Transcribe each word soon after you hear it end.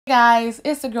Hey guys,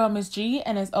 it's the girl Miss G,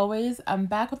 and as always, I'm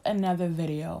back with another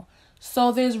video.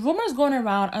 So there's rumors going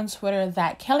around on Twitter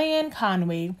that Kellyanne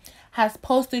Conway has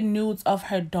posted nudes of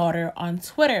her daughter on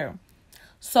Twitter.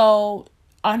 So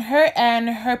on her end,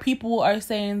 her people are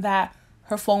saying that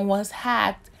her phone was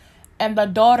hacked, and the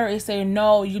daughter is saying,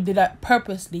 no, you did that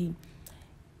purposely.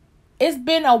 It's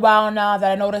been a while now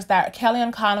that I noticed that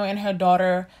Kellyanne Conway and her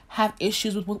daughter have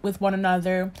issues with one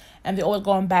another, and they're always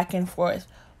going back and forth.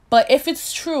 But if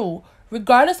it's true,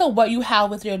 regardless of what you have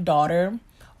with your daughter,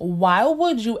 why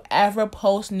would you ever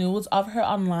post nudes of her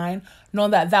online,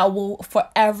 knowing that that will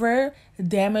forever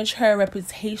damage her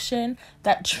reputation,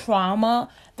 that trauma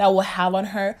that will have on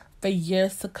her for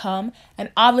years to come?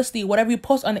 And obviously, whatever you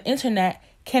post on the internet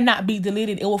cannot be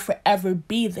deleted. It will forever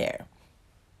be there.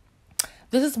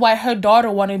 This is why her daughter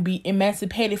want to be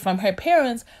emancipated from her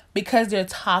parents, because they're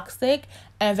toxic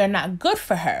and they're not good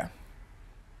for her.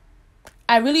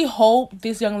 I really hope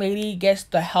this young lady gets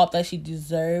the help that she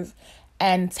deserves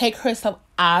and take herself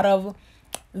out of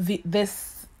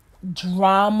this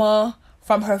drama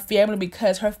from her family,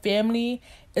 because her family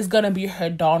is going to be her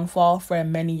downfall for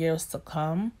many years to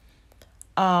come.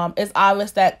 It's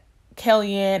obvious that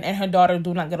Kellyanne and her daughter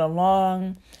do not get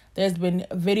along. There's been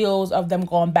videos of them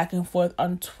going back and forth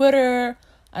on Twitter,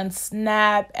 on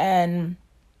Snap, and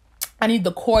I need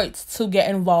the courts to get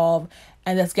involved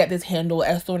and let's get this handled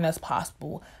as soon as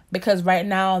possible. Because right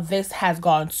now, this has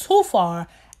gone too far,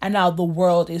 and now the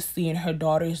world is seeing her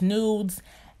daughter's nudes,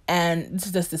 and this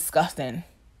is just disgusting.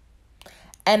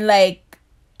 And,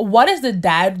 what is the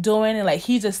dad doing? And,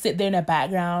 he just sit there in the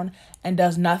background and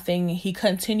does nothing. He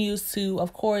continues to,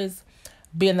 of course,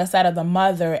 be on the side of the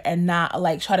mother and not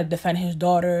try to defend his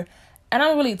daughter. And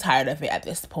I'm really tired of it at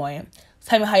this point.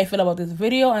 Tell me how you feel about this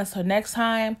video. Until next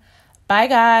time, bye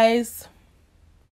guys.